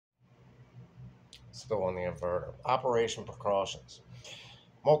still on the inverter. Operation precautions.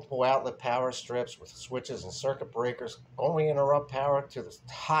 Multiple outlet power strips with switches and circuit breakers only interrupt power to the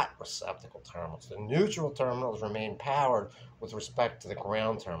hot receptacle terminals. The neutral terminals remain powered with respect to the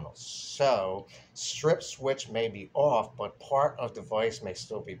ground terminals. So, strip switch may be off, but part of the device may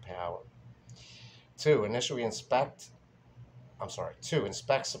still be powered. Two, inspect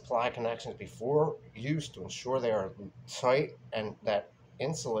supply connections before use to ensure they are tight and that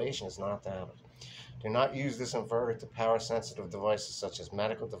insulation is not damaged. Do not use this inverter to power sensitive devices such as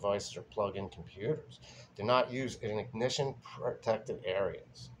medical devices or plug-in computers. Do not use it in ignition protected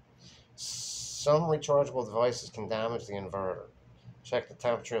areas. Some rechargeable devices can damage the inverter. Check the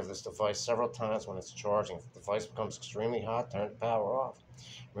temperature of this device several times when it's charging. If the device becomes extremely hot, turn the power off.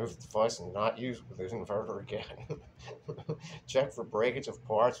 Remove the device and not use the inverter again. Check for breakage of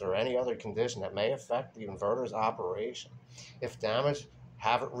parts or any other condition that may affect the inverter's operation. If damaged,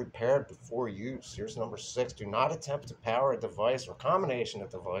 have it repaired before use. Here's number 6. Do not attempt to power a device or combination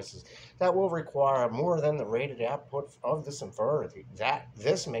of devices that will require more than the rated output of this inverter.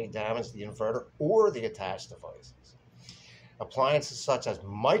 This may damage the inverter or the attached devices. Appliances such as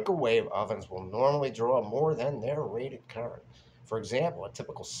microwave ovens will normally draw more than their rated current. For example, a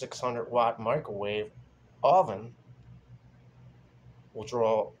typical 600-watt microwave oven will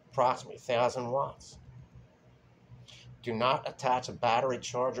draw approximately 1,000 watts. Do not attach a battery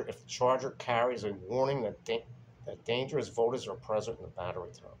charger if the charger carries a warning that dangerous voltages are present in the battery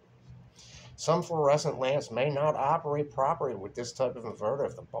terminal. Some fluorescent lamps may not operate properly with this type of inverter.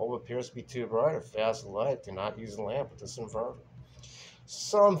 If the bulb appears to be too bright or fails to light, do not use the lamp with this inverter.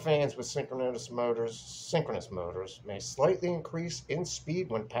 Some fans with synchronous motors may slightly increase in speed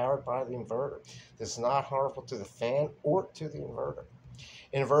when powered by the inverter. This is not harmful to the fan or to the inverter.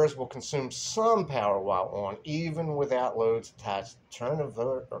 Inverters will consume some power while on, even without loads attached. Turn the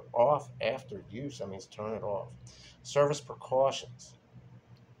inverter off after use. That means turn it off. Service precautions.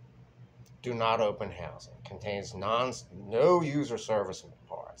 Do not open housing. Contains no user serviceable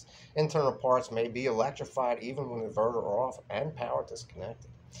parts. Internal parts may be electrified even when the inverter off and power disconnected.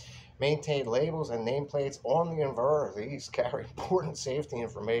 Maintain labels and nameplates on the inverter. These carry important safety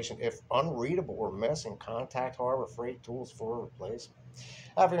information. If unreadable or missing, contact Harbor Freight Tools for replacement.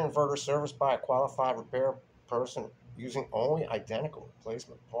 Have your inverter serviced by a qualified repair person using only identical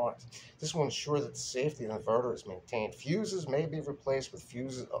replacement parts. This will ensure that the safety of the inverter is maintained. Fuses may be replaced with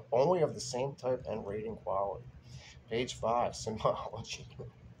fuses only of the same type and rating quality. Page 5, symbology.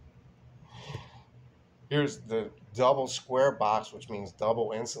 Here's the double square box, which means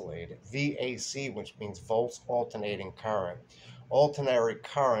double insulated. VAC, which means volts alternating current. Alternary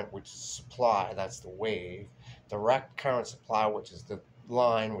current, which is supply, that's the wave. Direct current supply, which is the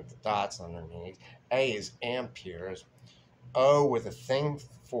line with the dots underneath. A is amperes. O with a thing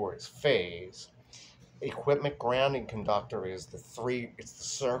for its phase. Equipment grounding conductor is it's the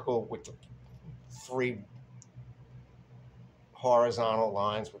circle with the 3 horizontal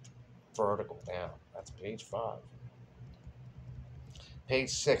lines with the vertical down. That's page 5. Page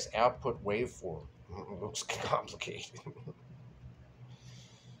 6, output waveform. Looks complicated.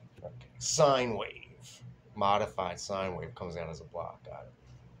 Okay. Sine wave. Modified sine wave comes out as a block. Got it.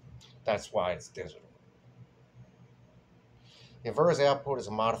 That's why it's digital. The inverter's output is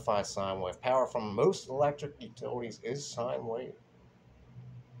a modified sine wave. Power from most electric utilities is sine wave.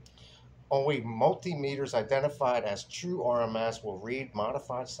 Only multimeters identified as true RMS will read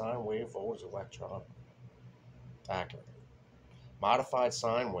modified sine wave voltage electronically accurately. Modified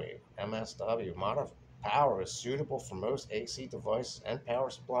sine wave, MSW, power is suitable for most AC devices and power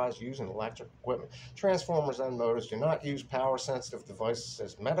supplies used in electric equipment. Transformers and motors do not use power-sensitive devices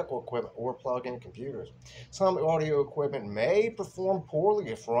as medical equipment or plug-in computers. Some audio equipment may perform poorly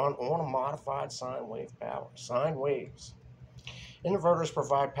if run on a modified sine wave power. Sine waves. Inverters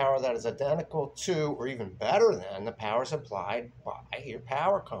provide power that is identical to or even better than the power supplied by your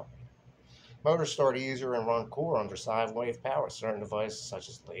power company. Motors start easier and run cooler under sine wave power. Certain devices such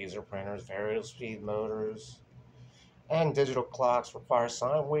as laser printers, variable speed motors, and digital clocks require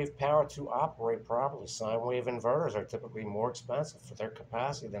sine wave power to operate properly. Sine wave inverters are typically more expensive for their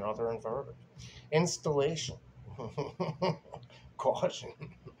capacity than other inverters. Installation. Caution.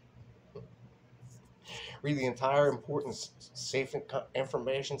 Read the entire important safety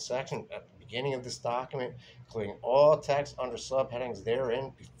information section at the beginning of this document, including all text under subheadings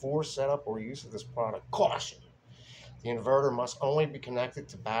therein before setup or use of this product. Caution! The inverter must only be connected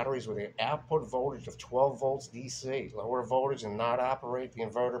to batteries with an output voltage of 12 volts DC. Lower voltage and not operate the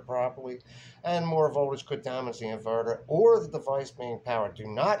inverter properly, and more voltage could damage the inverter or the device being powered. Do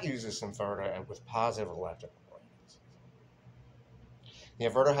not use this inverter and with positive electrical. The The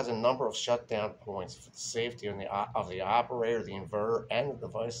inverter has a number of shutdown points for the safety of the operator, the inverter, and the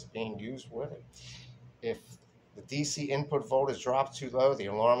devices being used with it. If the DC input voltage drops too low, the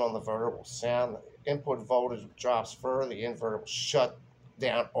alarm on the inverter will sound. The input voltage drops further, the inverter will shut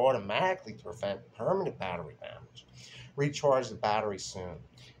down automatically to prevent permanent battery damage. Recharge the battery soon.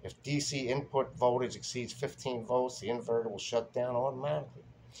 If DC input voltage exceeds 15 volts, the inverter will shut down automatically.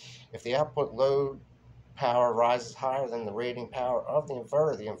 If the output load power rises higher than the rating power of the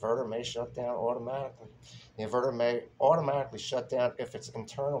inverter may shut down automatically. The inverter may automatically shut down if its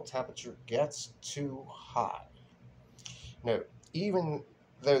internal temperature gets too high. Note, even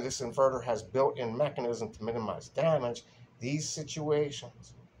though this inverter has built-in mechanism to minimize damage, these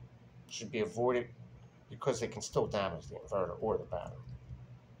situations should be avoided because they can still damage the inverter or the battery.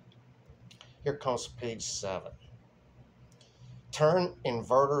 Here comes page 7. Turn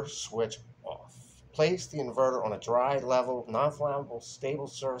inverter switch off. Place the inverter on a dry, level, non-flammable, stable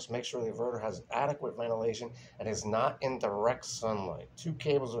surface. Make sure the inverter has adequate ventilation and is not in direct sunlight. 2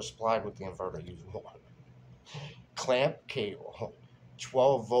 cables are supplied with the inverter. Use 1. Clamp cable.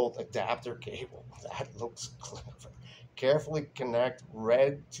 12-volt adapter cable. That looks clever. Carefully connect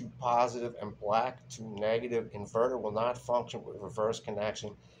red to positive and black to negative. Inverter will not function with reverse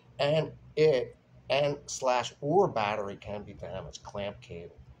connection, and or battery can be damaged. Clamp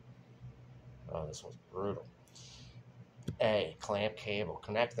cable. Oh, this one's brutal. A. Clamp cable.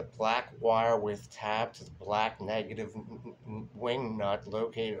 Connect the black wire with tab to the black negative wing nut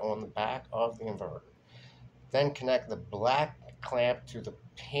located on the back of the inverter. Then connect the black clamp to the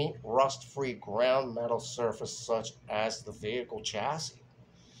paint rust-free ground metal surface such as the vehicle chassis.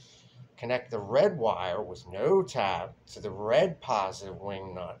 Connect the red wire with no tab to the red positive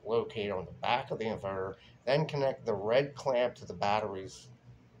wing nut located on the back of the inverter. Then connect the red clamp to the battery's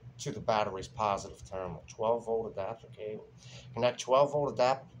positive terminal. 12-volt adapter cable. Connect 12-volt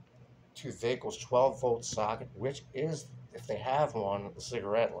adapter to the vehicle's 12-volt socket, which is, if they have one, the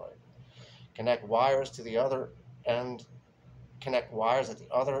cigarette light. Connect wires at the other end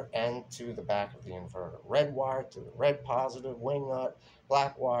to the back of the inverter. Red wire to the red positive wing nut,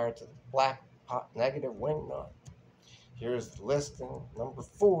 black wire to the black negative wing nut. Here's the listing. Number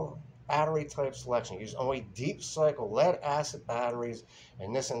 4, battery type selection. Use only deep cycle lead acid batteries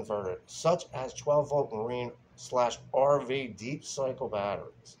in this inverter, such as 12-volt marine /RV deep cycle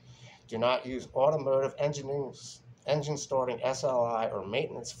batteries. Do not use automotive engine starting SLI or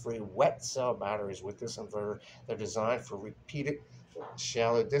maintenance-free wet cell batteries with this inverter. They're designed for repeated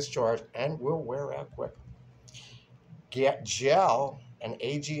shallow discharge and will wear out quickly. Gel and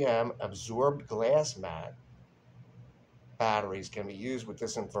AGM absorbed glass mat batteries can be used with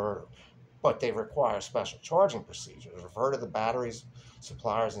this inverter, but they require special charging procedures. Refer to the battery's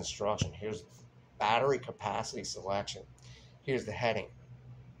supplier's instruction. Here's battery capacity selection. Here's the heading.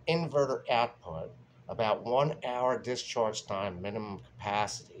 Inverter output, about 1 hour discharge time minimum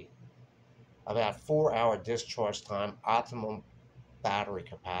capacity, about 4 hour discharge time optimum battery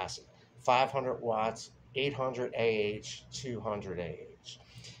capacity, 500 watts, 800 AH, 200 AH,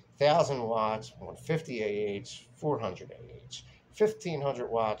 1000 watts, 150 AH, 400 AH, 1500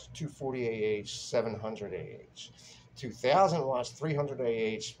 watts, 240 AH, 700 AH, 2000 watts, 300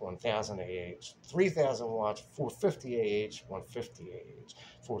 AH, 1000 AH, 3000 watts, 450 AH, 150 AH,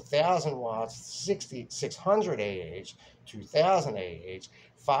 4000 watts, 600 AH, 2000 AH,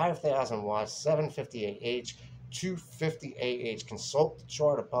 5000 watts, 750 AH, 250 AH. Consult the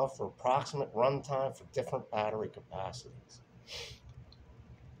chart above for approximate runtime for different battery capacities.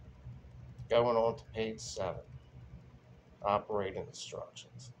 Going on to page 7, operating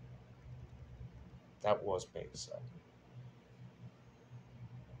instructions. That was page 7.